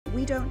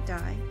we don't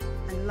die,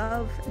 and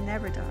love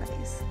never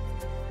dies,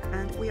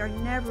 and we are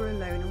never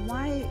alone. And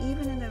why,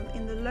 even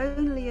in the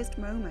loneliest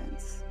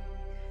moments,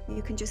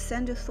 you can just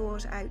send a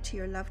thought out to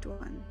your loved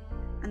one,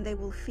 and they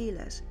will feel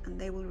it, and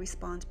they will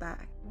respond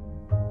back.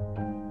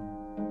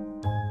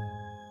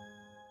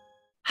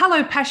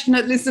 Hello,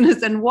 passionate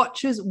listeners and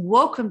watchers.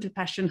 Welcome to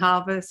Passion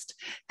Harvest.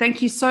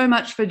 Thank you so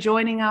much for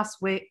joining us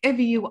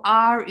wherever you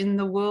are in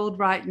the world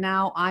right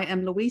now. I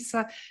am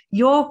Luisa,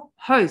 your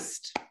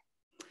host.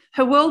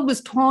 Her world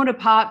was torn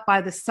apart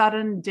by the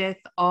sudden death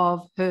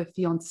of her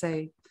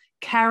fiancé.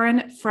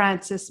 Karen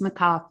Frances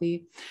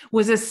McCarthy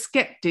was a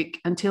skeptic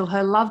until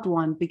her loved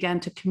one began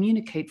to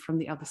communicate from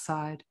the other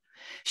side.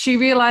 She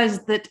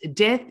realized that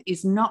death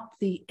is not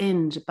the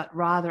end, but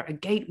rather a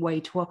gateway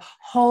to a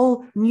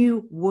whole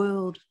new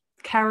world.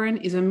 Karen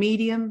is a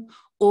medium,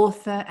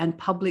 author, and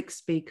public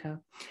speaker.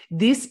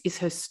 This is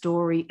her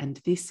story, and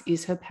this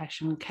is her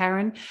passion.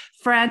 Karen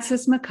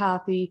Frances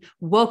McCarthy,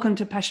 welcome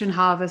to Passion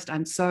Harvest.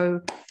 I'm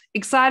so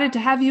excited to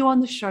have you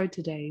on the show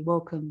today.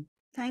 Welcome.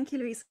 Thank you,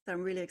 Luisa.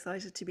 I'm really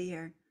excited to be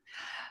here.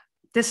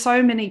 There's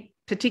so many,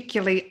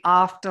 particularly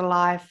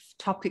afterlife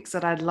topics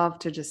that I'd love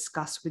to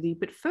discuss with you.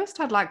 But first,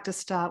 I'd like to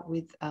start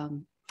with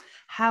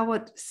how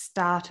it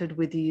started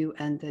with you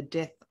and the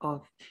death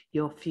of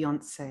your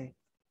fiancé.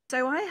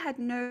 So I had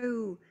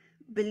no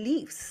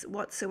beliefs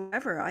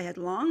whatsoever. I had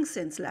long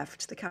since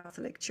left the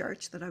Catholic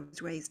Church that I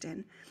was raised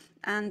in.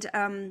 And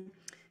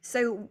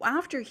so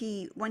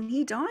when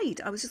he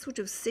died, I was just sort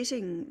of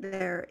sitting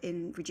there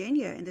in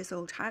Virginia in this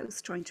old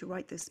house trying to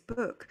write this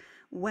book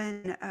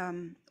when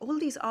all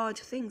these odd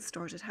things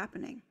started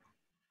happening.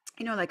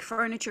 You know, like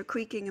furniture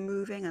creaking and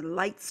moving and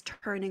lights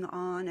turning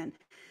on and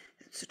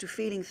sort of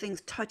feeling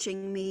things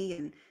touching me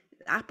and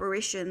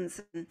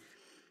apparitions.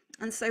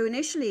 And so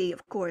initially,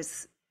 of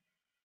course,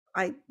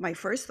 my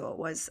first thought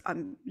was,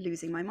 I'm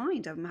losing my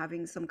mind. I'm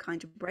having some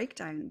kind of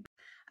breakdown.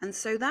 And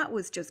so that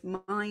was just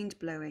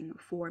mind-blowing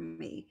for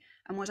me.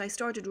 And what I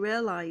started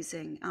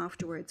realizing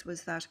afterwards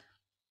was that,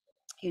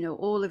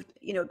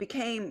 it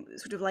became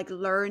sort of like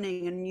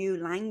learning a new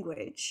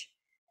language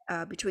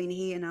between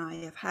he and I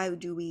of how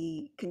do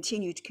we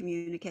continue to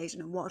communicate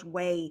and in what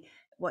way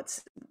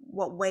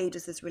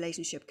does this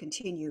relationship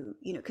continue?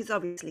 You know, because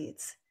obviously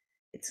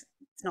it's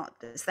not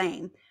the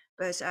same.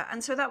 But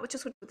and so that was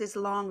just this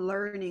long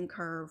learning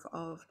curve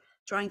of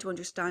trying to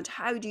understand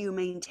how do you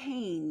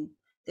maintain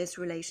this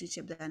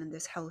relationship then in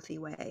this healthy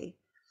way.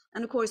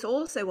 And of course,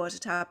 also what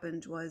had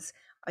happened was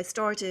I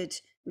started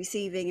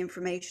receiving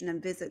information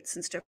and visits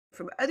and stuff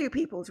from other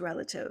people's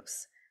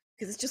relatives,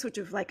 because it's just sort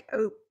of like,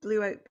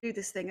 blew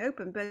this thing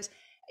open. But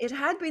it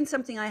had been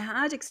something I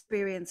had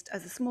experienced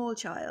as a small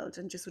child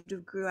and just sort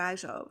of grew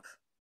out of.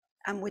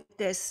 And with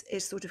this,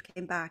 it sort of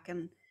came back,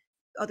 and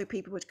other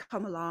people would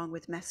come along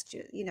with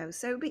messages,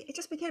 so it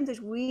just became this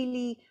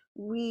really,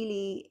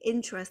 really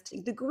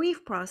interesting. The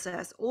grief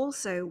process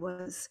also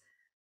was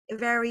a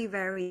very,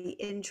 very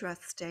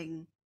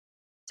interesting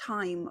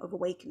time of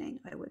awakening,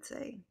 I would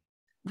say.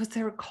 Was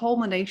there a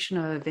culmination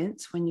of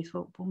events when you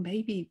thought, well,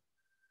 maybe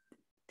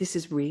this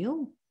is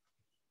real?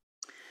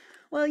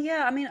 Well,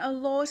 yeah, I mean, a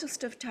lot of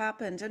stuff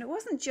happened, and it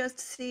wasn't just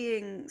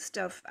seeing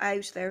stuff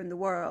out there in the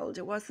world.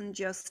 It wasn't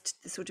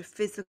just the sort of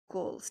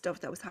physical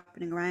stuff that was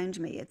happening around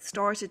me. It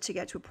started to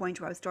get to a point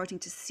where I was starting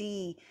to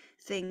see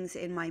things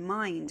in my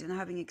mind and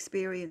having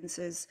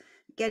experiences,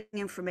 getting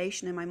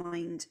information in my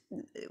mind,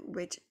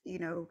 which,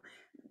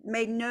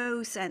 made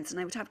no sense. And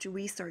I would have to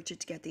research it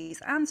to get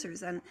these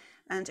answers. And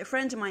a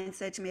friend of mine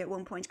said to me at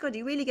one point, God,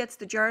 he really gets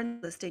the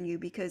journalist in you,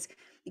 because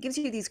it gives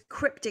you these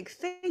cryptic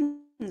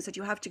things that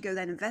you have to go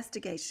then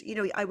investigate.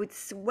 I would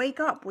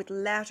wake up with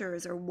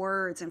letters or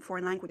words and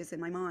foreign languages in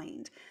my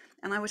mind,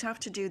 and I would have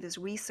to do this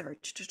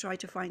research to try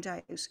to find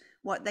out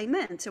what they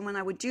meant. And when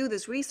I would do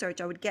this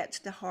research, I would get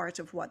to the heart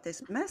of what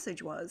this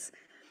message was.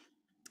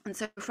 And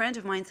so a friend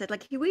of mine said,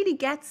 like, he really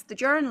gets the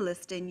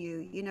journalist in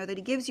you, that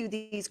he gives you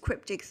these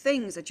cryptic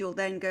things that you'll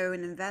then go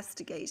and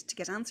investigate to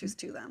get answers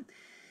to them.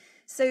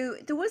 So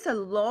there was a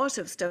lot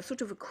of stuff,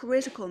 sort of a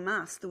critical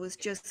mass. There was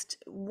just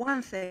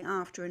one thing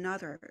after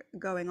another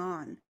going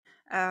on.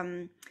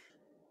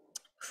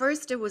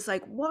 First, it was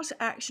like, what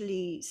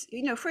actually,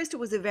 first it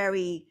was a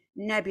very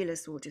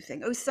nebulous sort of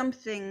thing. Oh,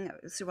 something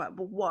survived,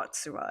 but what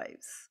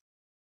survives?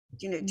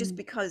 Just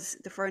because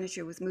the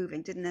furniture was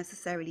moving didn't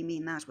necessarily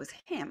mean that was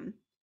him.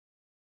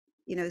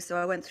 So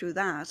I went through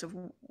that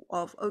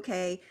of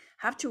okay,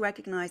 have to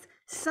recognize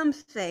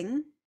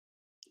something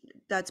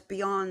that's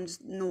beyond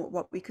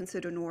what we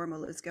consider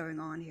normal is going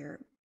on here,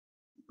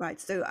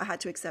 right? So I had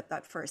to accept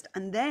that first,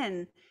 and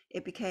then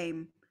it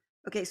became,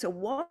 okay, so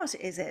what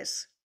is it?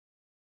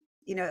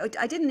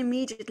 I didn't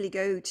immediately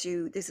go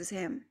to this is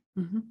him,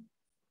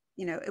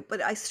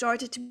 but I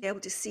started to be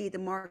able to see the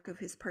mark of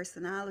his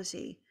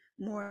personality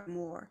more and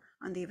more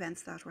on the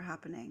events that were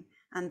happening,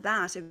 and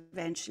that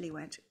eventually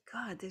went,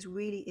 God, this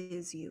really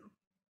is you.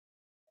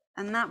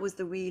 And that was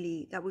the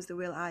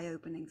real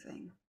eye-opening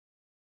thing.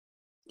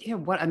 Yeah,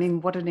 what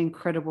an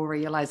incredible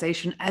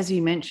realization. As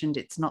you mentioned,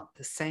 it's not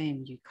the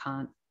same. You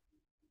can't,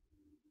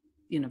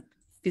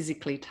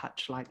 physically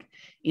touch, like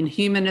in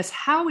humanness.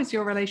 How is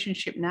your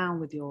relationship now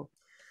with your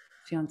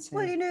Well,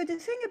 fiance? you know, the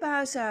thing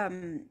about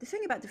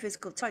the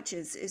physical touch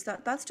is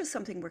that that's just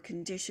something we're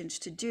conditioned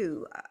to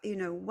do. You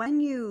know, when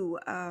you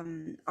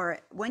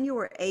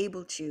are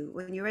able to,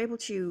 when you're able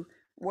to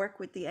work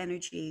with the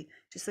energy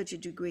to such a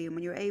degree, and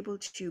when you're able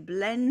to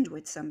blend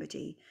with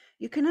somebody,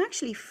 you can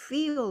actually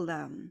feel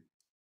them.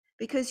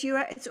 Because you're,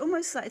 it's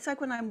almost like, it's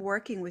like when I'm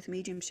working with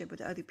mediumship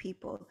with other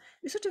people,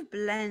 you sort of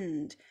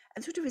blend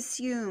and sort of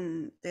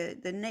assume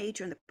the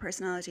nature and the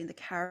personality and the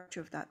character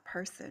of that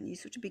person. You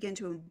sort of begin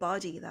to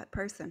embody that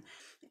person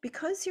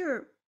because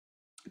you're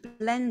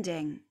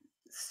blending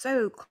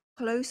so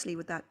closely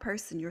with that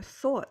person. Your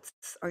thoughts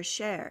are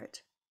shared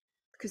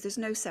because there's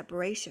no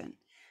separation.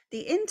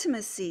 The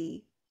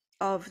intimacy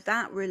of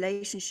that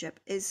relationship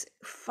is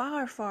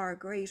far, far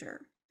greater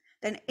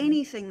than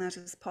anything that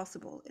is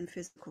possible in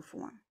physical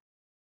form.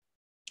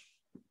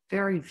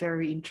 Very,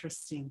 very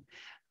interesting.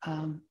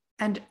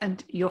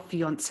 And your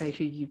fiance,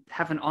 who you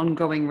have an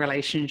ongoing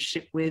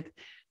relationship with,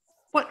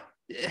 what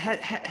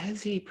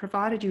has he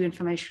provided you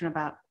information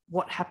about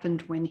what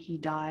happened when he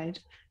died?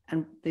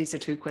 And these are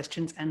two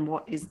questions. And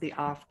what is the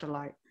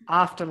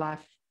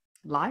afterlife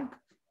like?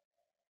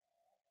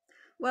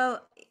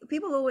 Well,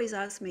 people always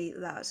ask me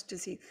that,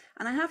 does he?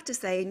 And I have to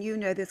say, and you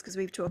know this because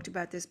we've talked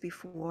about this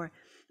before,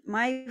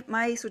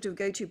 my sort of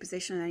go-to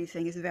position on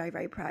anything is very,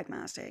 very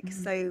pragmatic.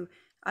 Mm-hmm. So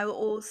I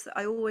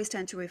always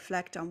tend to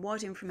reflect on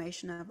what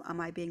information am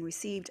I being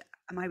received,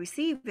 am I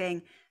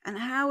receiving, and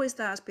how is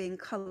that being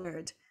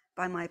colored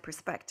by my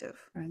perspective,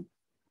 Right.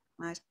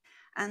 right?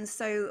 And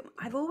so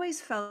I've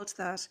always felt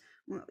that,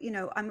 you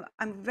know, I'm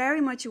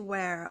very much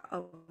aware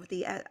of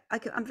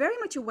I'm very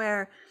much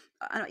aware.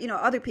 You know,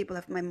 other people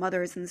have, my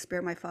mother's in the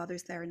spirit, my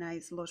father's there now.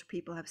 A lot of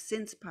people have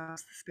since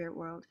passed the spirit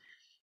world,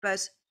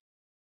 but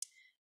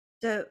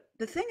the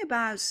thing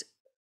about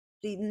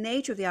the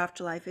nature of the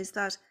afterlife is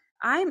that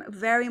I'm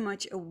very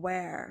much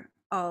aware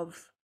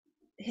of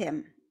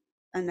him,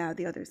 and now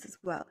the others as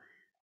well,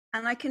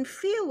 and I can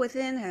feel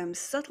within him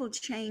subtle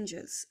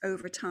changes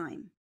over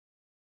time,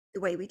 the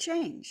way we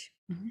change.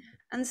 Mm-hmm.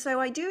 And so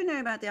I do know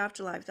about the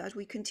afterlife that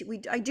we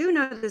continue. I do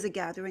know there's a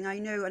gathering. I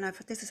know, and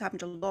this has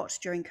happened a lot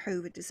during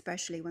COVID,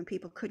 especially when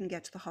people couldn't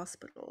get to the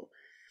hospital,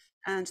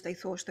 and they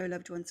thought their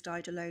loved ones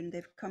died alone.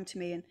 They've come to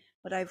me, and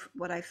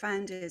what I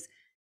found is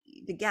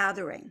the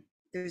gathering.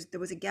 There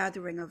was a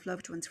gathering of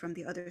loved ones from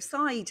the other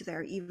side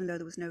there, even though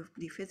there was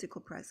nobody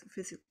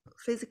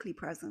physically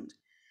present,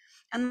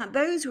 and that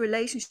those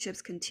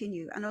relationships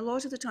continue. And a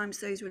lot of the times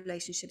those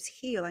relationships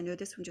heal. I know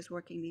this one just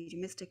working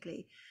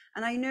mediumistically,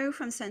 and I know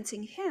from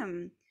sensing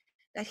him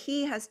that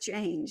he has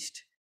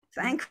changed,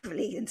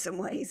 thankfully, in some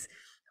ways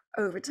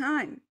over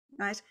time,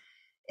 right?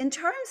 In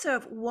terms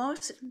of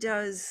what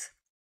does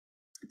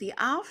the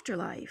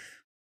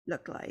afterlife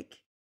look like,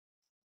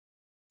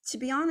 to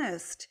be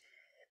honest,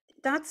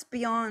 that's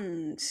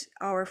beyond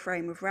our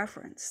frame of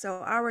reference.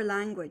 So our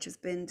language has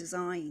been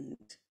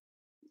designed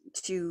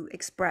to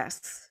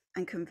express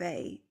and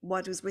convey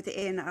what is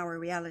within our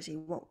reality.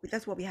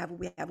 That's what we have.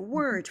 We have a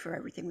word for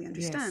everything we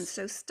understand. Yes.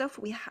 So stuff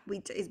we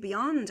is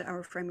beyond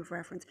our frame of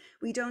reference,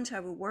 we don't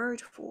have a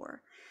word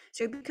for.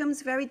 So it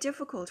becomes very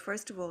difficult,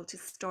 first of all, to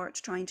start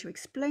trying to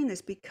explain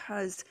this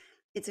because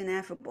it's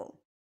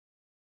ineffable.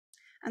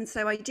 And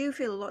so I do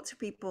feel lots of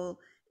people,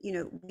 you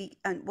know,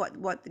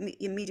 what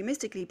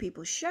mediumistically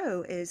people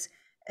show is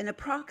an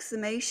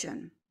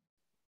approximation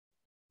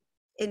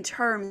in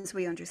terms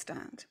we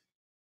understand.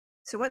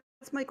 So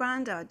what's my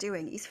granddad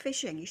doing? He's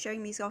fishing. He's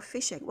showing me he's off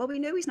fishing. Well, we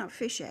know he's not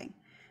fishing,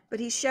 but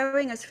he's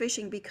showing us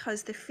fishing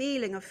because the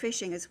feeling of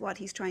fishing is what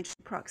he's trying to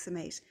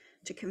approximate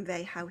to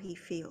convey how he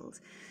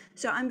feels.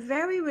 So I'm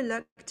very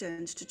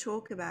reluctant to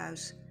talk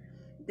about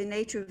the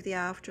nature of the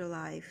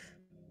afterlife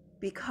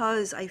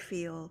because I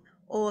feel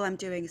all I'm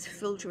doing is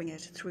filtering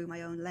it through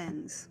my own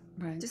lens.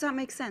 Right. Does that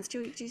make sense?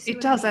 Do you see It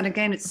what I does. mean? And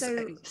again, it's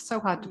So, so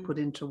hard to put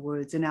into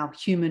words in our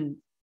human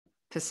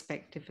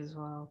perspective as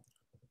well.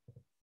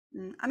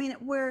 I mean,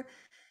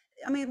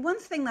 one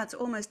thing that's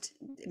almost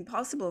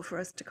impossible for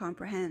us to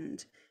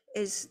comprehend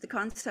is the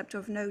concept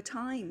of no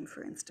time,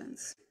 for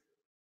instance.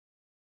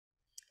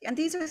 And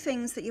these are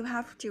things that you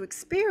have to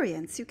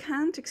experience. You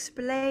can't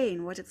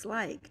explain what it's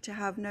like to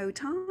have no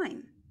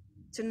time,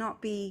 to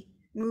not be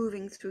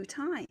moving through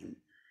time.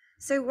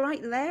 So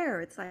right there,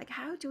 it's like,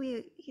 how do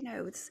we, you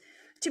know,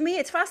 to me,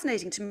 it's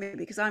fascinating to me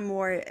because I'm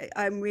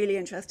really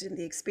interested in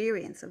the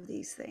experience of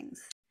these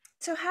things.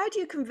 So how do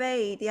you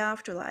convey the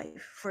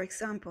afterlife, for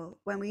example,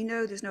 when we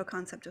know there's no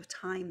concept of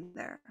time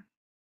there?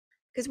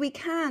 Because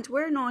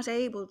we're not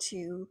able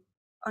to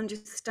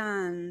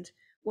understand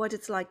what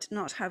it's like to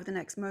not have the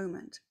next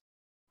moment.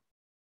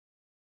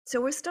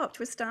 So we're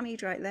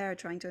stymied right there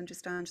trying to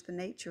understand the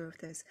nature of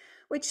this,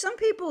 which some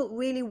people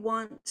really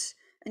want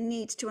and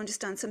need to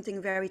understand something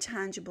very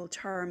tangible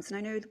terms. And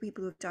I know the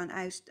people who've done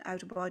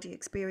out of body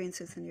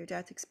experiences and near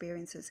death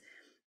experiences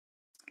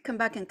come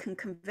back and can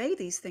convey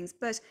these things.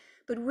 But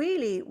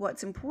really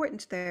what's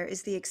important there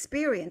is the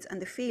experience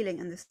and the feeling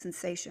and the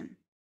sensation.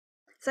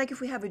 It's like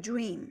if we have a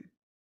dream.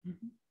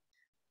 Mm-hmm.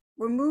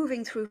 we're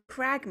moving through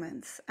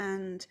fragments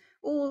and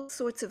all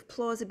sorts of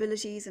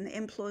plausibilities and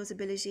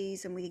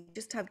implausibilities, and we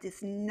just have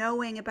this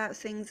knowing about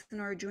things in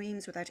our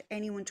dreams without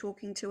anyone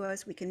talking to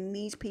us. We can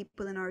meet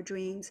people in our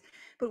dreams,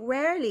 but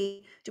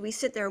rarely do we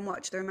sit there and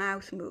watch their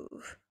mouth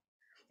move.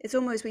 It's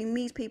almost we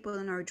meet people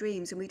in our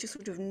dreams and we just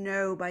sort of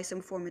know by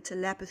some form of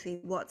telepathy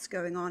what's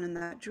going on in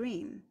that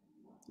dream,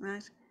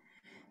 right?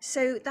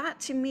 So that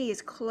to me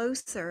is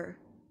closer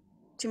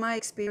to my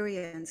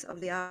experience of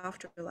the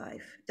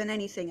afterlife than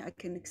anything I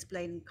can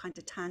explain in kind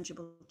of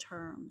tangible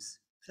terms,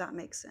 if that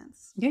makes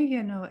sense.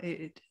 Yeah, no,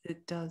 it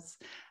does.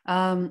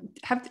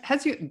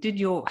 Has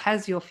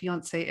your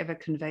fiance ever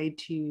conveyed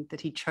to you that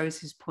he chose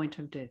his point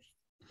of death,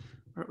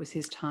 or it was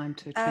his time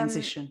to Um,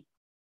 transition?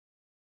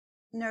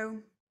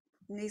 no,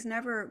 we've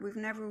never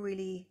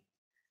really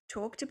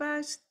talked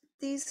about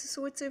these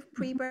sorts of Mhm.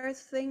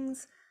 pre-birth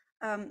things.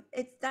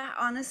 It that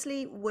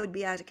honestly would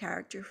be out of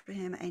character for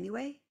him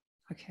anyway,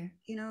 Okay.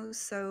 you know.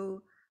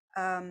 So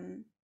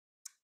um,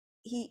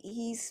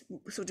 he's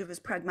sort of as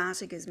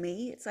pragmatic as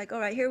me. It's like, all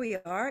right, here we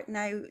are.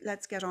 Now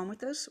let's get on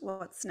with it.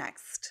 What's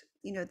next?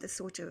 You know, the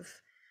sort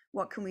of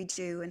what can we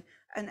do?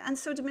 And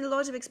so I mean, a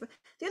lot of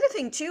the other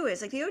thing too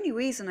is like the only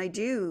reason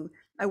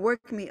I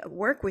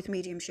work with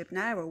mediumship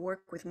now or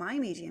work with my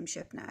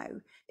mediumship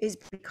now is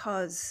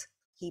because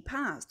he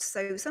passed.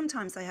 So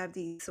sometimes I have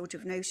these sort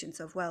of notions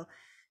of, well,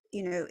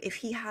 you know, if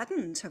he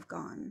hadn't have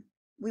gone,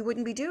 I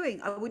wouldn't be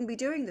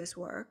doing this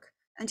work,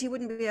 and he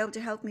wouldn't be able to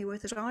help me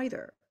with it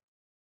either.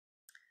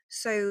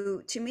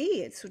 So to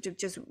me, it sort of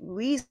just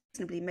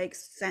reasonably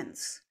makes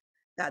sense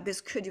that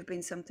this could have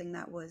been something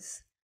that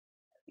was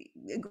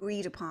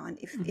agreed upon.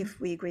 Mhm. If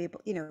we agree,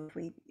 you know,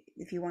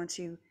 if you want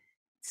to,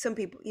 some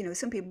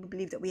people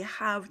believe that we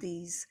have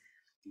these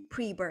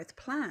pre-birth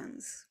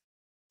plans,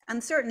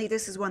 and certainly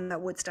this is one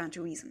that would stand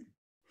to reason.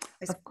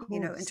 Of You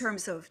know, in course.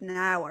 terms of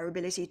now our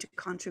ability to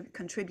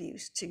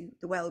contribute to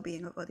the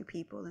well-being of other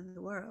people in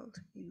the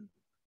world. You know.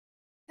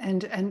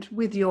 And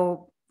with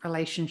your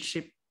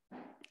relationship,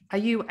 are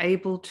you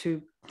able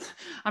to,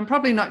 I'm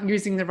probably not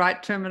using the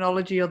right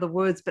terminology or the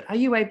words, but are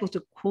you able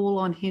to call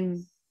on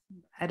him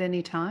at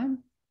any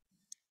time?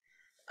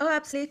 Oh,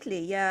 absolutely.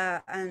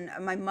 Yeah. And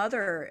my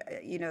mother,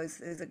 you know,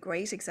 is a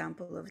great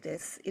example of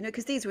this, you know,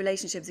 because these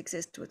relationships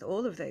exist with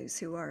all of those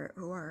who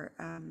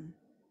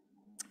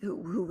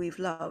we've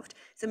loved.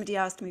 Somebody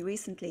asked me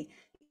recently,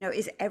 you know,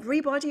 is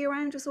everybody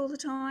around us all the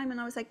time?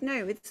 And I was like,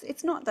 no,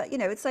 it's not that, you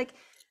know, it's like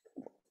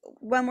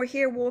when we're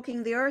here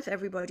walking the earth,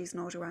 everybody's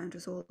not around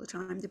us all the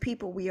time. The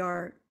people we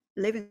are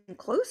living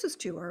closest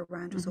to are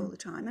around us all Mhm. the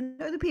time.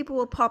 And other people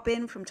will pop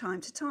in from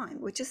time to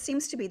time, which just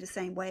seems to be the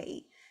same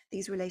way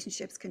these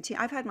relationships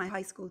continue. I've had my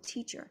high school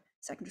teacher,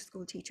 secondary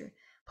school teacher,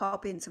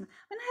 pop in some,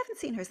 and I haven't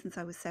seen her since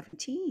I was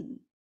 17.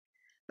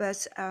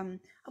 But I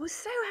was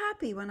so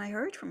happy when I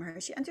heard from her.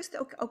 And just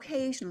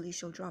occasionally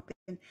she'll drop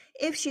in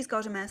if she's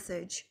got a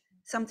message,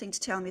 something to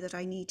tell me that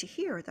I need to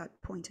hear at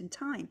that point in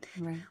time.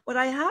 Right. What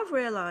I have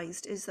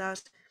realized is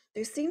that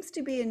there seems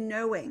to be a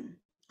knowing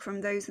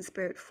from those in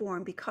spirit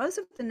form because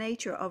of the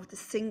nature of the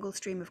single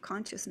stream of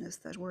consciousness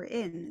that we're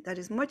in, that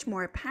is much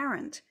more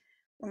apparent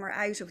when we're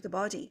out of the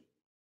body.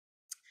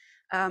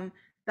 Um,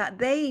 that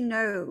they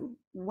know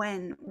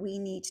when we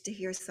need to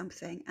hear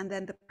something, and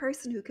then the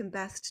person who can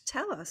best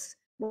tell us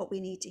what we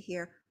need to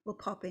hear will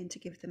pop in to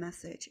give the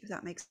message, if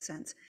that makes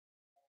sense.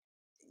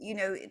 You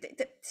know,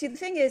 see, the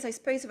thing is, I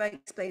suppose if I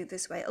explain it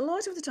this way, a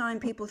lot of the time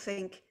people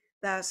think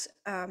that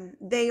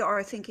they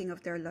are thinking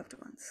of their loved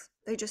ones.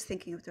 They're just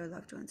thinking of their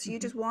loved ones. So you're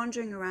Mhm. just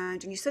wandering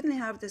around and you suddenly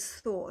have this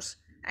thought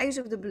out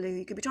of the blue.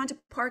 You could be trying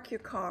to park your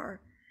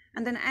car,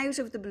 and then out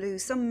of the blue,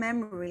 some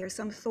memory or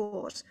some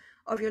thought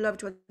of your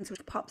loved ones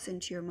which pops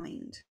into your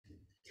mind.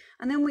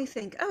 And then we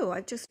think, oh,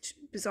 I've just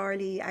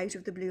bizarrely out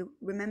of the blue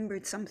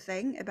remembered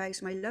something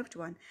about my loved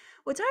one.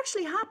 What's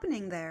actually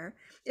happening there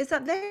is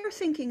that they're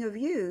thinking of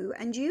you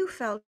and you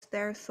felt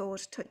their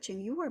thought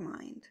touching your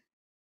mind.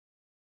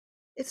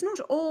 It's not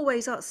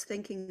always us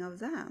thinking of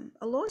them.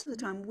 A lot of the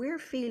time, we're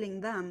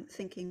feeling them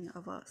thinking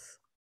of us.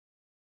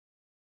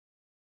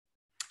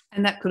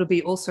 And that could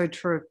be also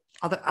true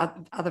of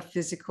other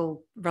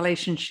physical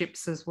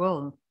relationships as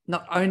well,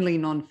 not only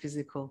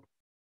non-physical.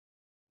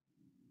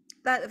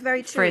 That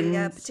very true,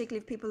 yeah. Friends.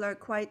 Particularly if people are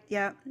quite,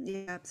 yeah,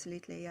 yeah,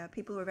 absolutely, yeah.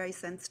 People are very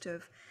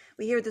sensitive.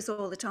 We hear this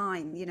all the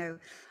time, you know.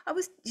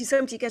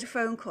 Sometimes you get a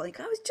phone call, I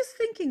was just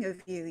thinking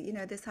of you. You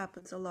know, this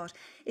happens a lot.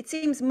 It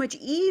seems much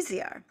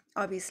easier,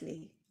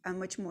 obviously, and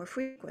much more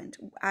frequent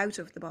out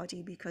of the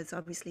body because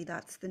obviously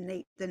that's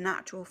the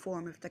natural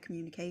form of the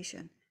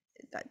communication,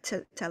 that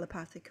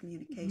telepathic Mhm.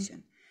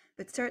 communication.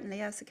 But certainly,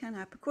 yes, it can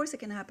happen. Of course, it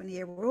can happen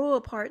here. We're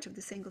all part of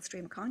the single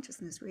stream of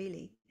consciousness,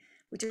 really.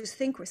 We just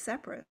think we're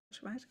separate,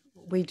 right?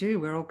 We do.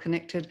 We're all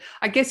connected.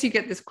 I guess you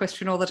get this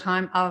question all the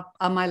time. Are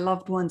my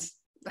loved ones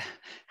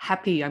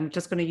happy? I'm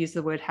just going to use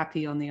the word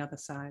happy on the other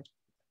side.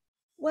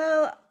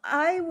 Well,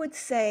 I would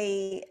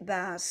say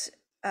that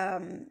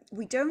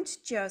we don't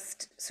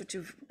just sort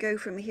of go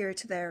from here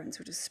to there and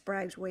sort of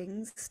sprout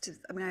wings.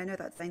 I mean, I know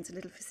that sounds a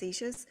little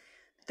facetious.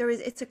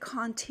 It's a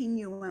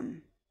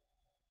continuum.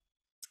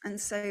 And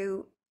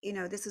so,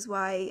 this is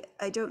why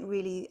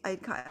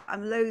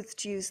I'm loath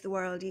to use the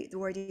word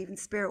even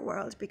spirit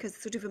world, because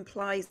it sort of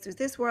implies there's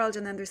this world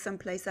and then there's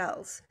someplace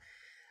else.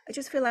 I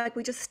just feel like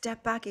we just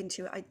step back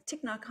into it.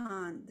 Thich Nhat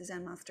Hanh, the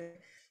Zen master,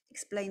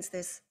 explains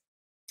this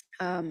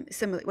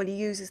similar. Well, he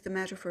uses the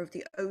metaphor of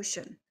the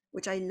ocean,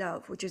 which I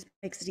love, which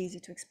makes it easy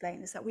to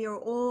explain. Is that we are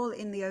all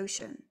in the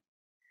ocean,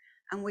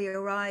 and we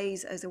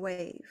arise as a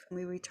wave, and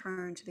we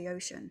return to the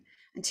ocean.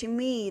 And to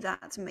me,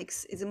 that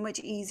is a much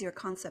easier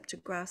concept to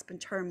grasp in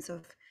terms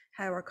of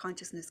how our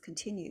consciousness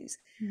continues.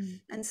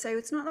 And so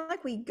it's not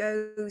like we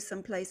go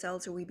someplace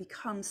else or we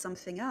become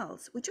something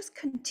else. We just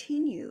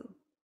continue.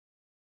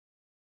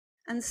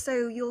 And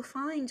so you'll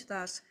find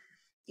that,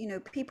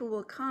 people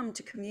will come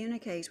to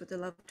communicate with the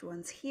loved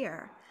ones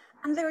here,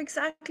 and they're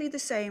exactly the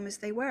same as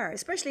they were,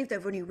 especially if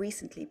they've only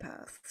recently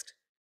passed.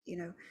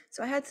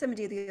 So I had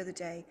somebody the other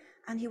day,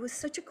 and he was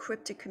such a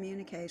cryptic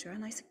communicator,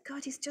 and I said,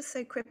 God, he's just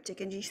so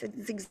cryptic. And he said,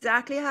 it's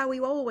exactly how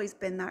we've always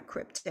been, that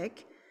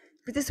cryptic,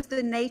 but this is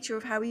the nature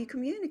of how he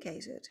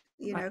communicated.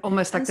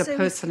 Almost like and the so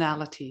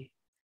personality.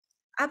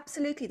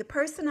 Absolutely, the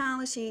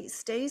personality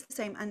stays the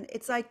same, and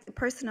it's like the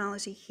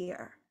personality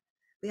here.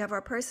 We have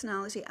our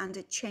personality, and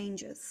it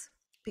changes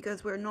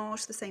because we're not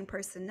the same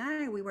person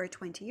now we were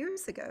 20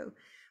 years ago.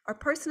 Our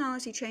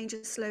personality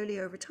changes slowly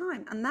over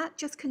time, and that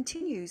just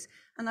continues.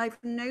 And I've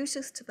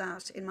noticed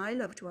that in my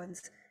loved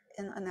ones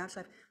in that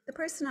life. The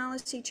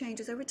personality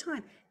changes over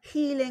time.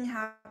 Healing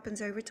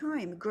happens over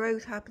time.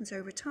 Growth happens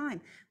over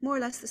time. More or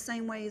less the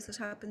same way as it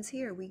happens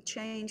here. We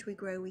change, we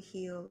grow, we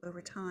heal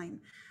over time.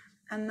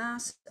 And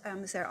that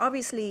is there.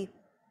 Obviously,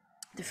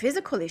 the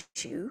physical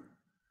issue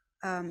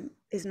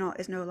is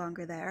no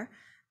longer there,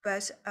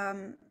 but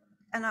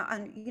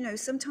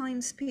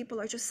sometimes people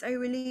are just so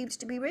relieved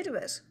to be rid of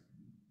it,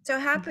 so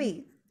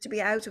happy to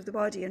be out of the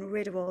body and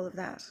rid of all of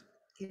that.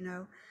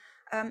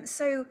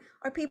 So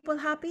are people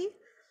happy?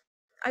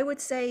 I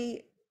would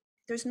say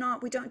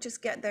we don't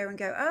just get there and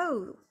go,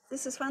 oh,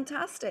 this is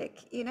fantastic,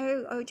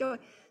 oh, joy.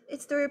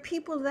 There are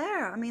people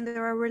there. I mean,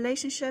 there are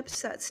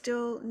relationships that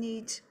still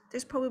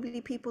there's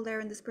probably people there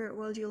in the spirit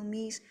world you'll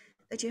meet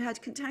that you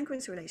had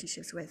cantankerous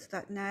relationships with,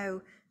 that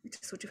now you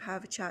just sort of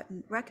have a chat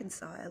and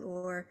reconcile.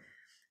 Or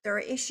there are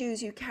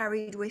issues you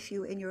carried with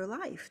you in your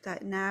life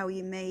that now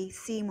you may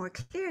see more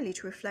clearly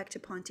to reflect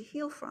upon, to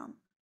heal from.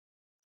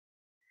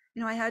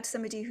 I had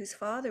somebody whose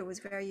father was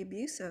very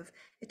abusive.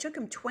 It took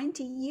him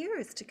 20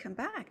 years to come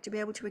back, to be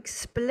able to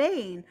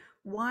explain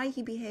why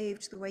he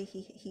behaved the way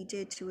he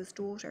did to his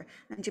daughter,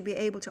 and to be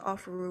able to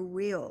offer a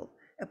real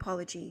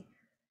apology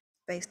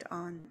based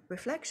on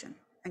reflection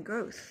and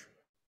growth.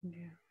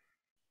 Yeah.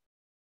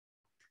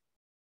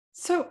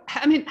 So,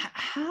 I mean,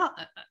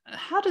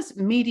 how does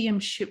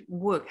mediumship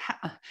work?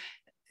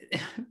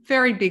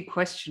 Very big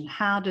question.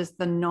 How does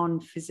the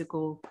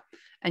non-physical,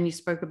 and you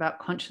spoke about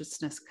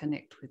consciousness,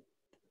 connect with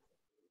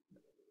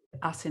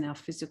us in our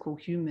physical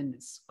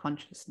humanness,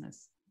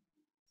 consciousness?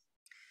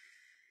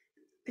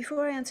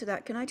 Before I answer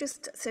that, can I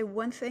just say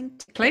one thing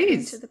to Please. get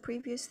into the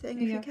previous thing,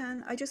 if you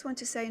can? I just want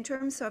to say, in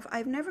terms of,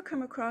 I've never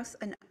come across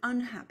an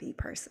unhappy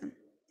person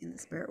in the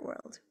spirit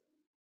world.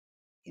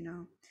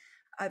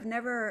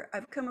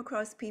 I've come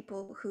across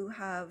people who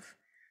are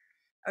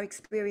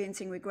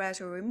experiencing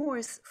regret or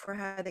remorse for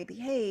how they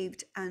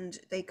behaved, and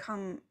they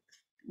come,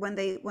 when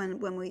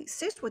we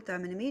sit with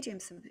them in a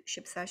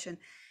mediumship session,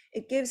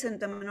 it gives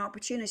them an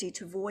opportunity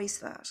to voice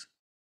that.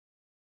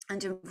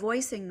 And in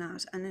voicing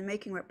that, and in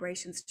making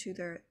reparations to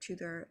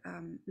their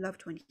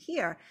loved one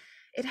here,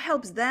 it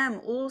helps them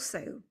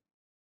also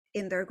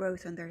in their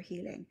growth and their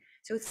healing.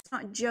 So it's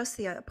not just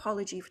the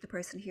apology for the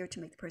person here to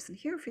make the person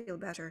here feel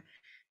better.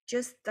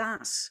 Just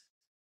that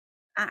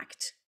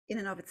act in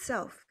and of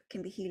itself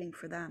can be healing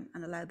for them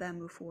and allow them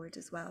move forward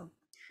as well.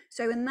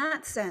 So in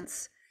that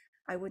sense,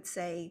 I would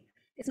say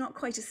it's not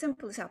quite as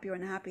simple as happy or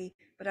unhappy,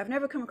 but I've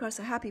never come across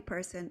a happy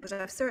person, but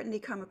I've certainly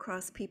come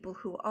across people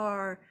who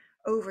are,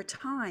 over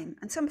time,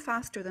 and some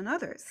faster than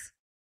others,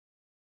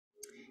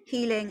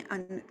 healing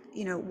and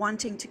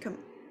wanting to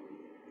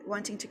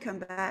come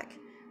back.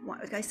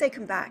 Like I say,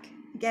 come back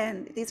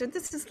again. This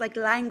is like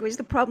language.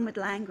 The problem with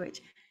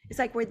language, it's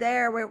like we're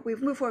there,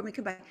 we've moved forward, we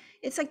come back.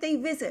 It's like they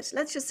visit.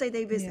 Let's just say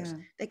they visit. Yeah.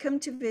 They come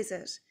to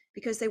visit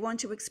because they want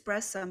to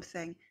express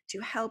something to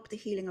help the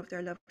healing of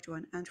their loved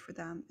one, and for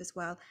them as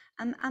well.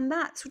 And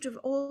that sort of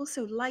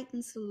also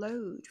lightens the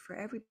load for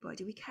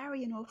everybody. We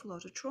carry an awful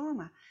lot of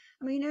trauma.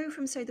 And we know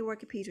from, say, the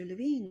work of Peter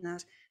Levine,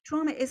 that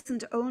trauma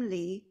isn't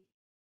only,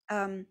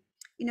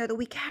 that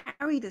we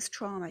carry this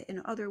trauma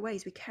in other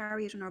ways. We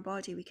carry it in our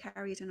body, we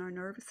carry it in our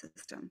nervous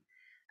system.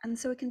 And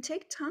so it can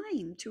take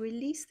time to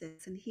release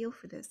this and heal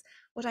for this.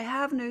 What I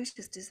have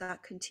noticed is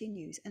that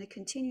continues, and it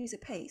continues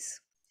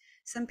apace.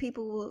 Some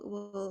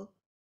people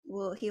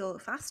will heal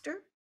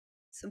faster.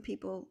 Some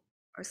people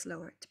are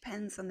slower. It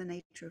depends on the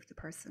nature of the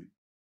person.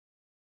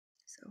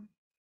 So.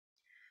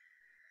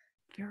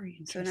 Very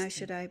interesting. So now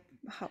should I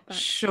hop back?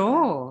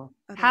 Sure.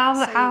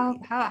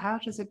 How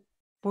does it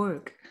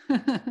work?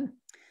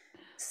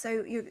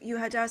 So you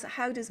had asked,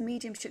 how does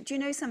mediumship? Do you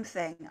know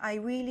something? I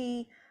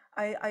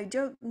I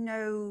don't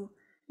know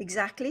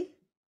exactly.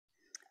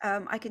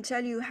 I can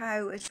tell you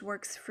how it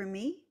works for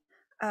me.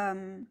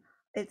 Um,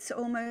 it's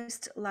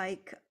almost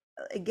like,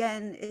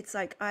 again, it's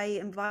like I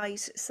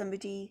invite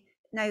somebody.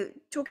 Now,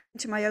 talking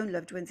to my own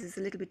loved ones is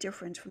a little bit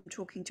different from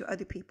talking to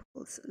other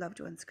people's loved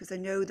ones because I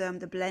know them.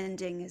 The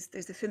blending is,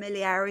 there's a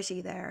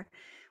familiarity there.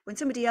 When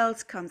somebody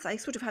else comes, I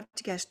sort of have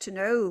to get to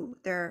know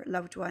their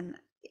loved one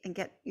and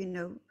get,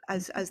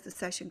 as the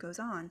session goes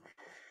on.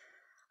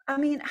 I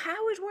mean,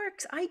 how it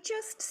works, I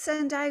just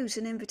send out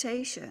an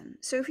invitation.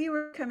 So if you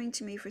were coming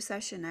to me for a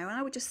session now, and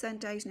I would just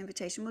send out an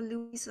invitation, well,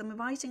 Louise, I'm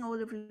inviting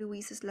all of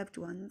Louisa's loved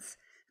ones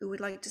who would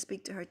like to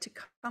speak to her to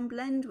come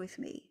blend with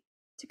me,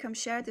 to come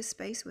share this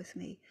space with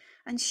me,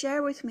 and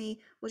share with me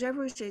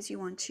whatever it is you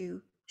want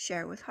to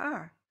share with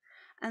her.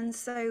 And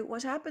so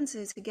what happens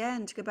is,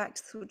 again, to go back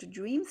to the sort of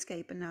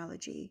dreamscape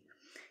analogy,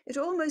 it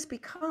almost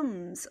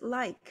becomes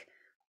like,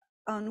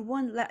 on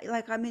one,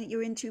 like, I mean,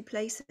 you're in two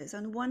places.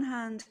 On one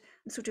hand,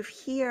 I'm sort of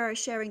here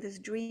sharing this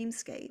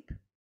dreamscape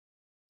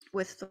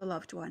with the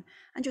loved one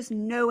and just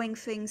knowing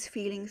things,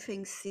 feeling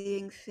things,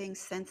 seeing things,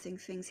 sensing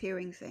things,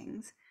 hearing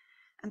things,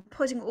 and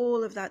putting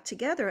all of that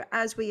together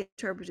as we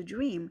interpret a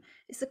dream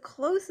is the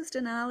closest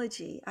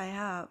analogy I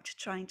have to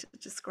trying to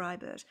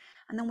describe it.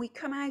 And then we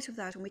come out of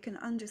that and we can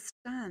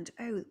understand,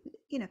 oh,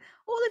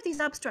 all of these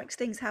abstract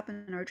things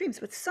happen in our dreams,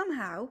 but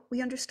somehow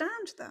we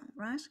understand them,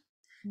 right?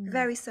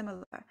 Very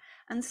similar.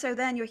 And so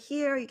then you're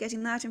here, you're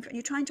getting that, and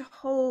you're trying to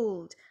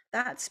hold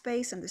that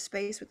space and the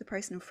space with the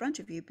person in front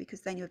of you, because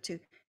then you have to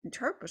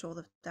interpret all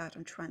of that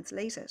and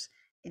translate it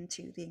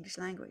into the English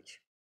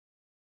language.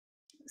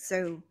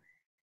 So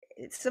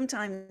it's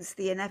sometimes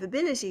the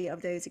inevitability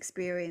of those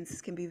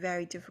experiences can be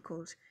very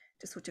difficult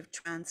to sort of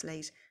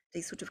translate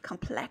the sort of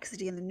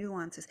complexity and the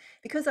nuances.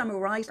 Because I'm a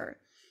writer,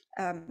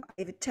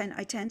 I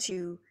tend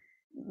to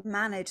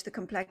manage the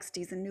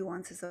complexities and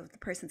nuances of the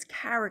person's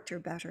character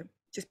better,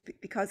 just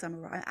because I'm a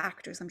writer.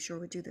 Actors, I'm sure,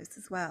 would do this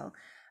as well.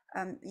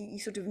 You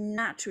sort of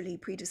naturally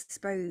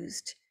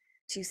predisposed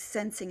to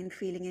sensing and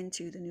feeling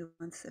into the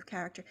nuance of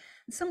character.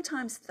 And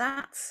sometimes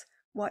that's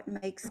what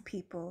makes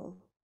people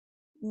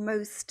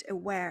most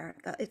aware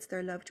that it's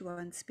their loved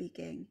one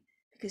speaking,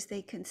 because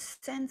they can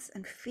sense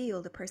and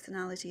feel the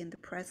personality and the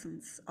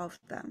presence of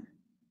them.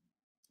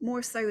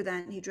 More so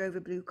than he drove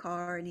a blue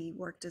car and he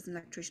worked as an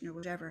electrician or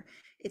whatever.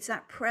 It's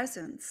that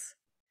presence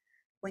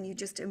when you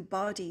just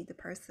embody the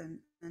person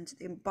and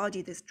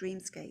embody this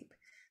dreamscape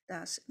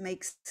that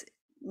makes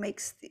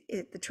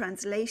the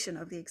translation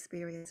of the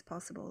experience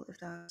possible, if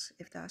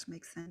that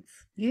makes sense.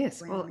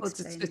 Yes, When well, I'm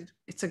explaining it.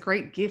 it's a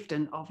great gift,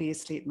 and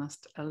obviously it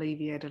must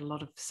alleviate a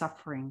lot of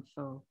suffering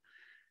for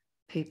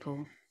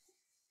people.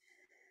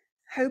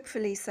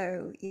 Hopefully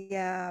so.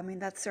 Yeah, I mean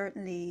that's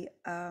certainly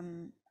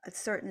it's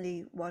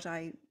certainly what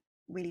I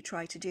really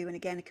try to do. And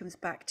again, it comes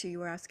back to, you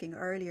were asking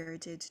earlier,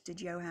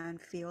 did Johann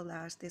feel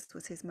that this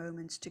was his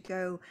moment to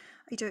go?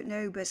 I don't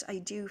know, but I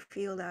do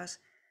feel that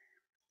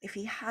if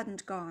he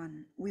hadn't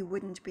gone, we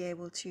wouldn't be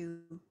able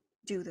to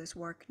do this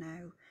work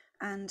now.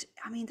 And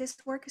I mean, this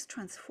work is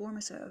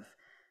transformative.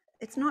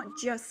 It's not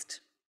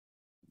just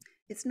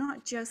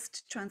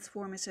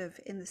transformative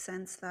in the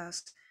sense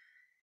that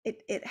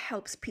it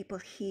helps people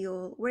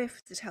heal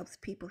rifts, it helps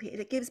people heal,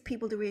 it gives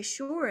people the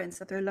reassurance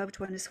that their loved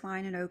one is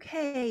fine and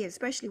okay,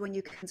 especially when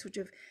you can sort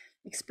of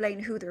explain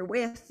who they're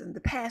with, and the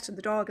pet and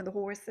the dog and the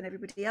horse and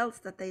everybody else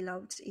that they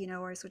loved,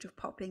 are sort of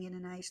popping in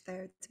and out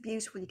there. It's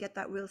beautiful. You get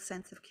that real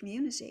sense of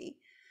community.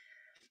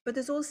 But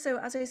there's also,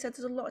 as I said,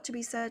 there's a lot to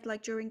be said,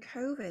 like during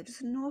COVID,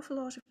 there's an awful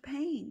lot of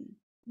pain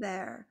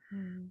there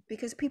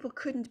because people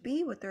couldn't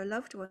be with their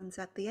loved ones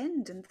at the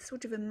end and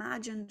sort of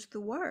imagined the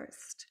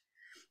worst.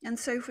 And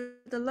so for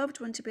the loved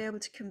one to be able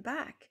to come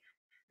back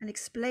and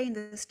explain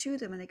this to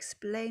them and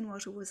explain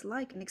what it was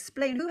like and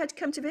explain who had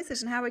come to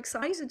visit and how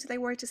excited they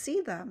were to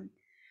see them,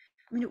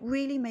 I mean, it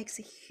really makes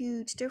a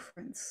huge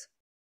difference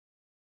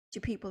to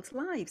people's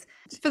lives.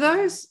 For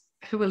those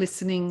who are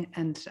listening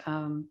and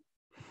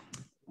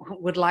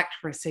would like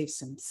to receive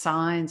some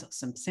signs or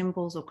some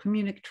symbols or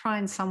try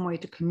in some way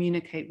to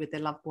communicate with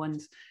their loved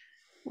ones,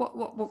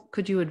 what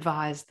could you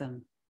advise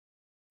them?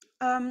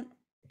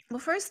 Well,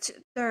 first,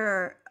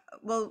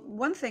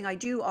 one thing I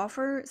do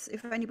offer,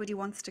 if anybody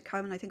wants to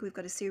come, and I think we've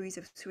got a series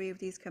of 3 of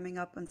these coming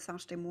up on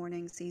Saturday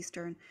mornings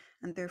Eastern,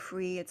 and they're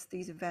free. It's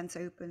these events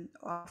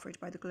offered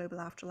by the Global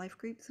Afterlife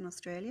groups in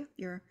Australia.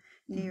 You're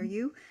near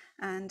you,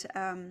 and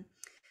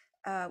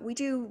we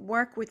do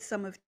work with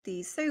some of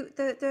these. So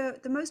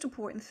the most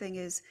important thing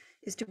is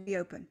to be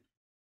open.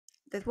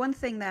 The one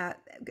thing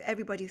that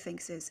everybody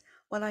thinks is,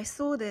 well, I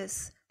saw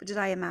this, but did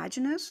I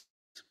imagine it?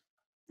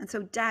 And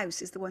so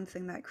doubt is the one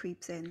thing that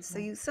creeps in. So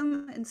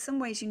in some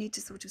ways you need to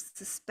sort of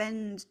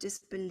suspend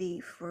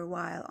disbelief for a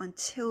while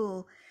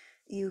until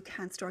you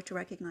can start to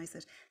recognize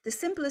it. The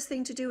simplest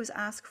thing to do is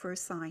ask for a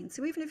sign.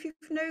 So even if you've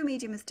no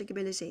mediumistic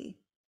ability,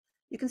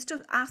 you can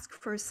still ask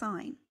for a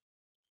sign.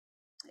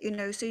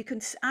 So you can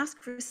ask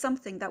for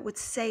something that would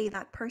say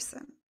that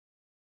person,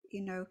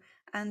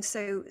 and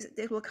so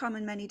it will come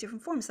in many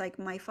different forms. Like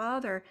my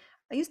father,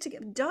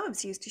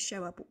 doves used to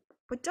show up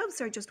But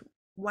doves are just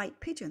white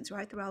pigeons,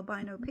 right? They're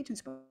albino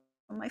pigeons. But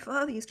my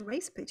father used to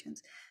raise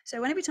pigeons.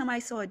 So every time I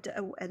saw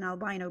an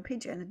albino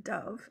pigeon, a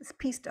dove, a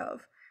peace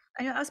dove,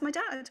 I asked my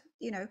dad,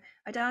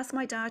 I'd ask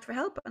my dad for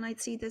help, and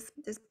I'd see this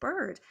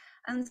bird.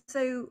 And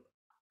so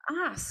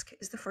ask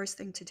is the first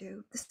thing to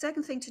do. The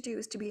second thing to do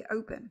is to be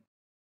open.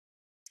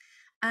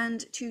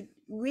 And to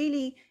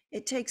really,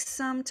 it takes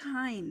some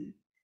time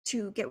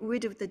to get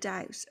rid of the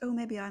doubt. Oh,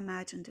 maybe I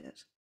imagined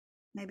it.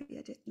 Maybe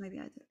I did. Maybe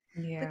I did.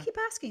 Yeah. But keep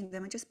asking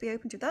them and just be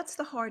open to it. That's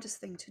the hardest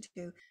thing to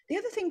do. The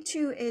other thing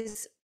too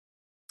is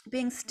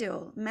being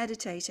still,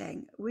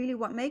 meditating. Really,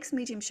 what makes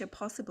mediumship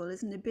possible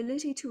is an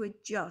ability to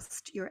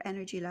adjust your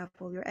energy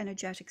level, your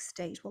energetic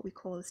state, what we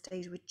call a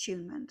state of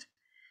attunement,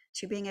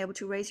 to being able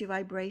to raise your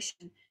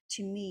vibration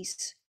to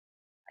meet,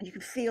 and you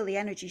can feel the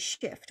energy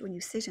shift when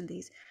you sit in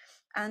these.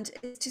 And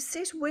it's to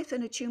sit with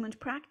an attunement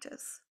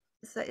practice.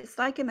 It's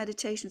like a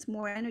meditation. It's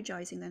more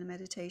energizing than a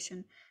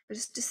meditation, but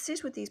it's to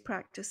sit with these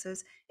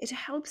practices. It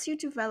helps you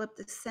develop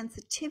the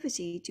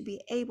sensitivity to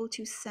be able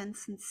to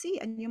sense and see.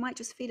 And you might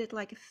just feel it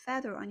like a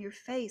feather on your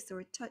face, or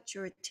a touch,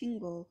 or a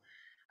tingle.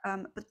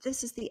 But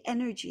this is the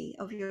energy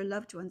of your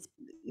loved ones.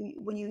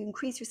 When you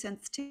increase your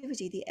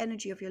sensitivity, the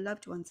energy of your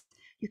loved ones,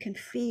 you can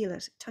feel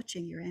it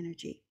touching your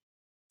energy.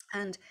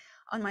 And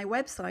on my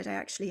website, I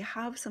actually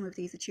have some of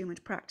these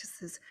attunement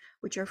practices,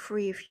 which are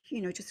free. If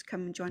just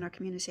come and join our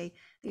community.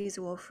 These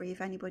are all free if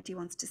anybody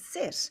wants to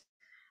sit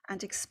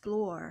and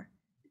explore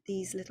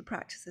these little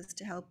practices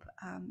to help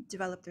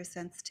develop their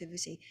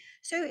sensitivity.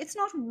 So it's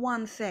not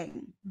one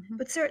thing,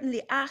 but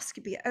certainly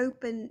ask, be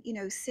open,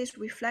 sit,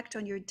 reflect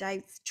on your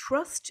doubts,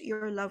 trust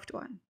your loved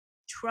one,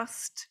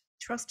 trust.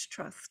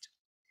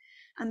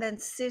 And then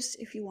sit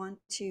if you want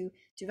to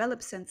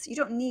develop sense. You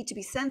don't need to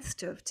be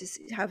sensitive to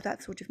have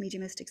that sort of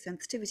mediumistic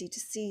sensitivity to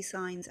see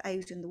signs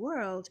out in the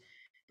world.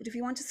 But if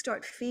you want to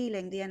start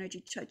feeling the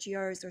energy touch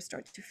yours, or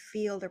start to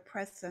feel their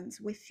presence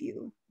with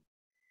you,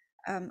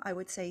 I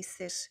would say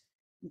sit,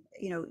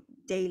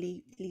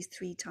 daily, at least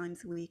 3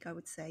 times a week. I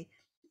would say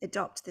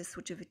adopt this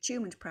sort of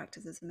attunement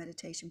practice as a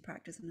meditation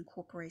practice and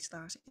incorporate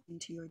that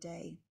into your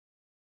day.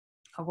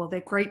 Oh, well,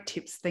 they're great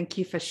tips. Thank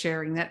you for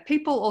sharing that.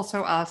 People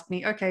also ask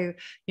me, okay,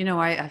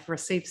 I've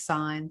received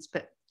signs,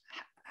 but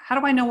how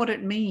do I know what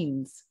it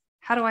means?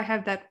 How do I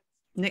have that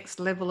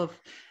next level of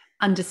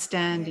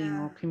understanding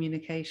or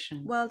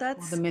communication? Well,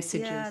 that's the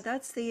messages. Yeah,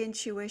 that's the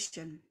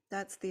intuition.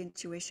 That's the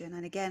intuition.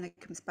 And again, it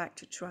comes back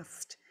to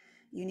trust.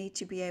 You need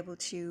to be able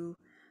to,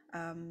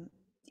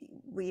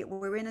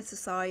 we're in a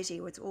society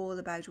where it's all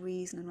about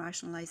reason and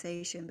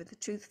rationalization, but the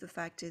truth of the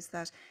fact is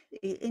that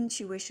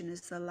intuition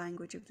is the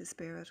language of the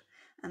spirit.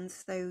 And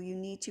so you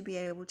need to be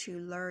able to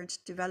learn to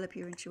develop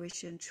your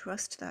intuition,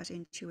 trust that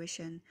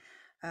intuition.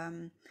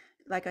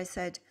 Like I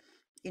said,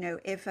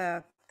 if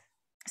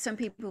some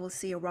people will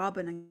see a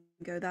robin and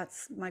go,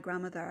 that's my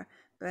grandmother.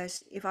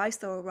 But if I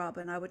saw a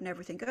robin, I would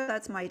never think, oh,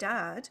 that's my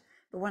dad.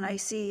 But when I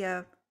see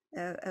a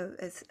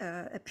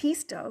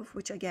peace dove,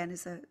 which again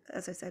is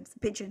as I said, it's a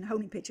pigeon,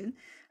 homing pigeon.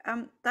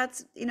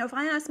 That's, if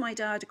I ask my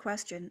dad a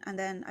question and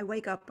then I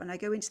wake up and I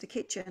go into the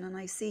kitchen and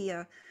I see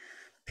a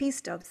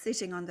peace dove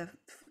sitting on the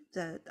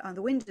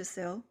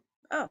windowsill.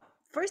 Oh,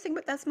 first thing,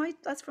 but that's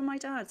from my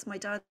dad. It's my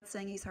dad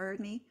saying he's heard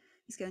me.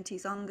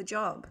 He's on the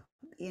job.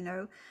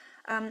 The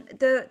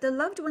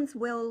loved ones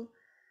will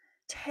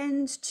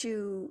tend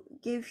to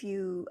give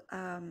you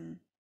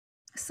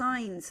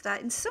signs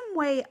that in some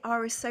way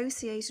are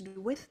associated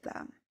with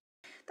them.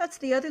 That's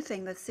the other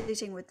thing that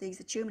sitting with these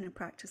attunement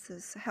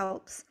practices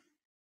helps.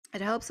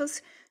 It helps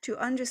us to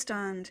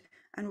understand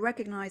and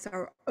recognize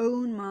our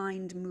own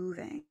mind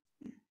moving.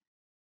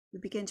 We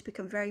begin to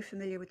become very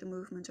familiar with the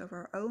movement of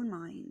our own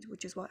mind,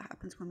 which is what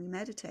happens when we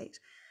meditate.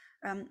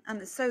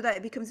 And so that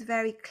it becomes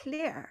very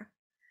clear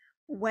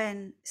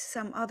when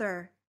some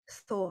other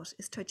thought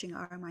is touching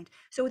our mind.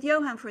 So with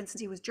Johann, for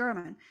instance, he was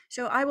German.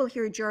 So I will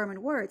hear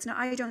German words. Now,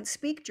 I don't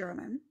speak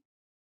German.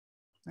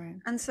 Right.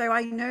 And so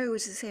I know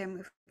it is him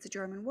if it's a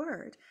German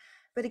word.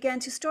 But again,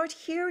 to start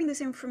hearing this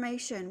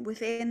information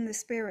within the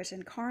spirit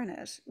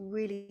incarnate,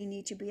 really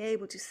need to be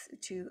able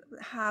to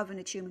have an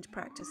attunement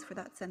practice for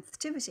that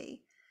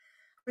sensitivity.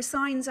 For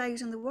signs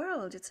out in the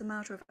world, it's a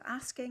matter of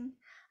asking,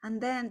 and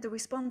then the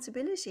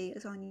responsibility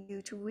is on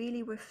you to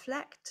really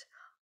reflect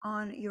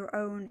on your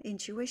own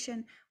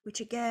intuition,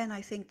 which again,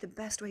 I think the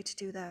best way to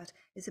do that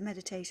is a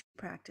meditation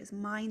practice,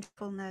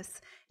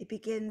 mindfulness. It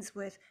begins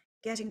with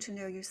getting to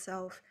know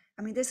yourself.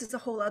 I mean, this is a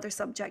whole other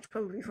subject,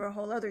 probably for a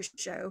whole other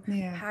show.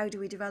 Yeah. How do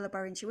we develop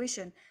our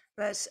intuition?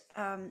 But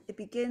it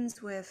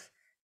begins with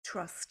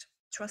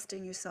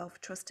trusting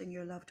yourself, trusting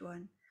your loved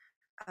one.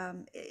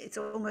 It's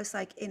almost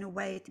like, in a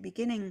way, at the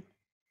beginning,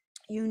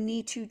 you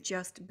need to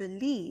just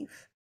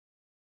believe.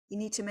 You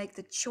need to make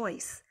the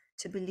choice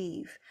to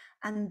believe,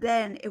 and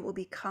then it will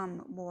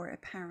become more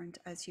apparent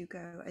as you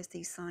go, as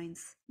these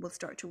signs will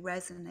start to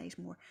resonate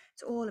more.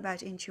 It's all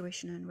about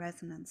intuition and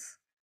resonance.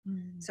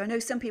 So I know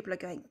some people are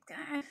going,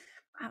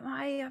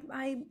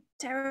 I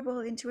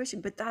terrible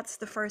intuition, but that's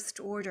the first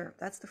order.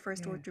 That's the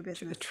first order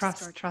business.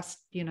 Trust.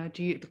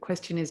 The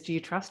question is, do you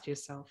trust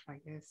yourself?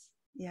 I guess.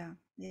 Yeah,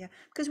 yeah.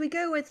 Because we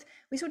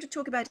sort of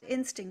talk about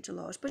instinct a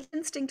lot, but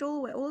instinct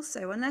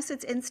also, unless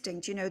it's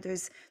instinct,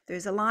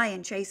 there's a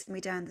lion chasing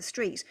me down the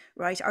street,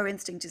 right? Our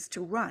instinct is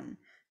to run,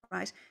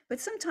 right? But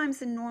sometimes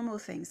the normal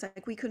things,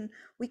 like we can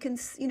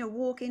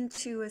walk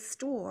into a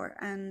store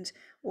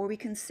or we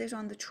can sit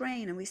on the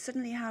train and we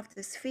suddenly have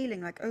this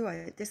feeling like,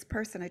 oh, this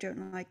person, I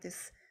don't like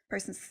this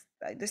person's.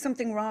 There's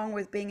something wrong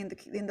with being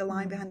in the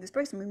line Mm. behind this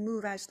person. We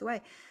move out of the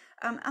way,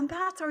 and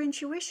that's our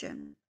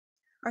intuition.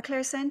 Our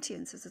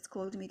clairsentience, as it's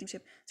called in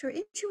mediumship. So our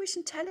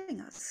intuition telling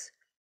us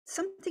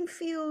something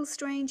feels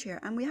strange here,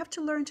 and we have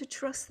to learn to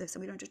trust this,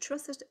 and we learn to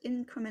trust it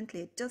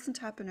incrementally. It doesn't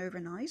happen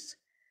overnight,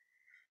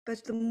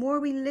 but the more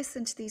we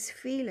listen to these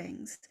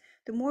feelings,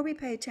 the more we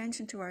pay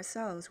attention to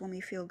ourselves when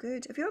we feel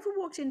good. Have you ever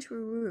walked into a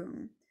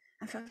room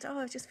and felt, oh,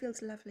 it just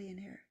feels lovely in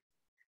here?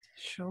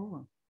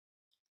 Sure.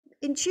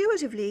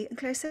 Intuitively and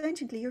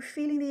clairsentiently, you're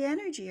feeling the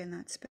energy in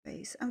that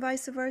space, and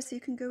vice versa. You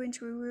can go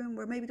into a room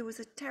where maybe there was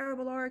a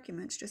terrible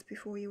argument just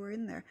before you were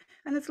in there,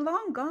 and it's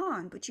long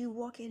gone, but you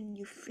walk in and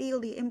you feel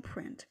the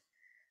imprint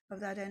of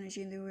that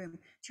energy in the room.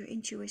 It's your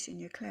intuition,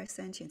 your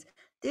clairsentience.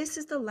 This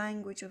is the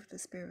language of the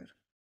spirit.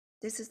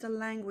 This is the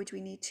language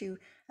we need to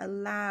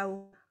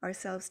allow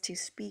ourselves to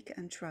speak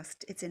and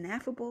trust. It's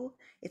ineffable.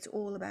 It's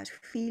all about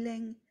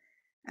feeling,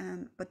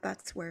 but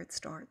that's where it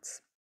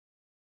starts.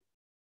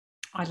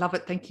 I love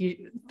it. Thank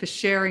you for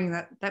sharing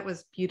that. That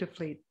was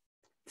beautifully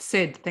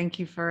said. Thank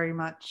you very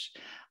much.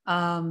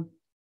 I've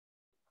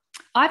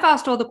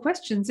asked all the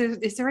questions.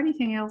 Is there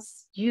anything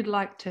else you'd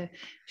like to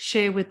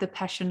share with the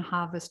Passion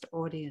Harvest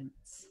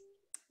audience?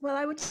 Well,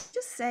 I would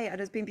just say it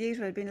has been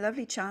beautiful. It's been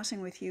lovely chatting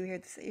with you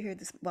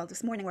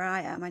this morning where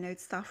I am. I know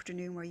it's the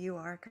afternoon where you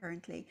are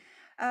currently.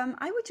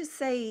 I would just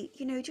say,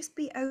 just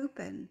be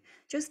open.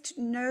 Just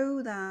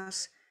know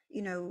that,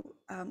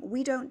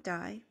 we don't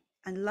die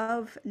and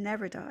love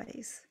never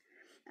dies,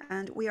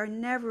 and we are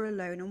never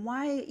alone. And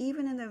why,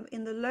 even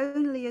in the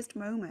loneliest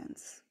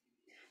moments,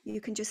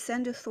 you can just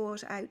send a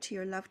thought out to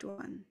your loved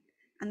one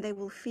and they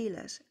will feel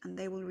it and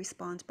they will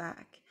respond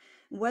back.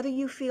 Whether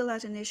you feel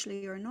that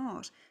initially or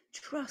not,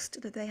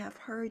 trust that they have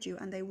heard you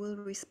and they will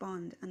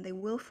respond and they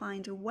will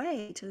find a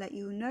way to let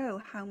you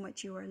know how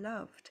much you are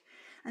loved.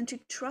 And to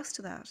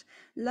trust that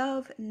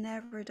love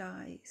never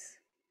dies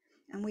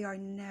and we are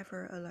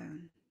never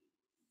alone.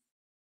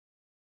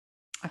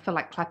 I feel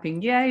like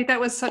clapping. Yay, that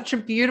was such a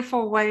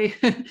beautiful way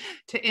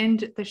to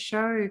end the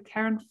show.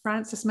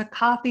 Frances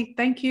McCarthy,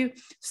 thank you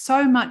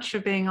so much for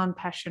being on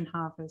Passion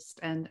Harvest.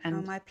 And Oh,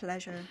 my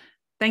pleasure.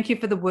 Thank you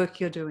for the work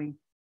you're doing.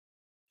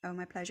 Oh,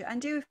 my pleasure.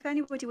 And if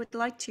anybody would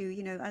like to,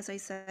 as I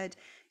said,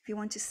 if you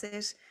want to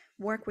sit,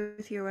 work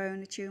with your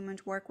own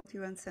attunement, work with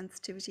your own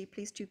sensitivity,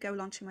 please do go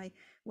along to my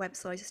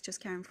website. It's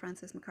just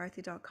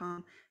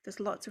KarenFrancesMcCarthy.com. There's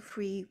lots of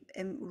free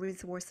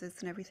resources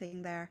and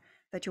everything there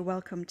that you're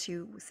welcome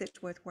to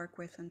sit with, work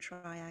with, and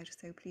try out.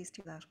 So please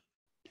do that.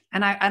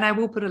 And I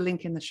will put a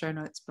link in the show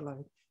notes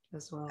below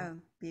as well. Oh,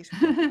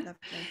 beautiful. Lovely.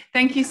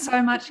 Thank you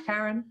so much,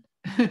 Karen.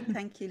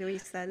 Thank you,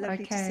 Luisa.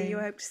 Lovely to see you.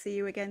 I hope to see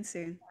you again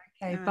soon.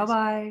 Okay,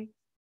 bye-bye.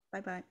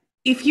 Bye-bye.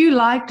 If you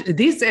liked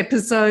this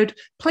episode,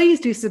 please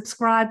do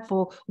subscribe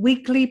for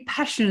weekly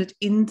passionate,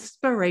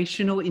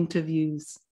 inspirational interviews.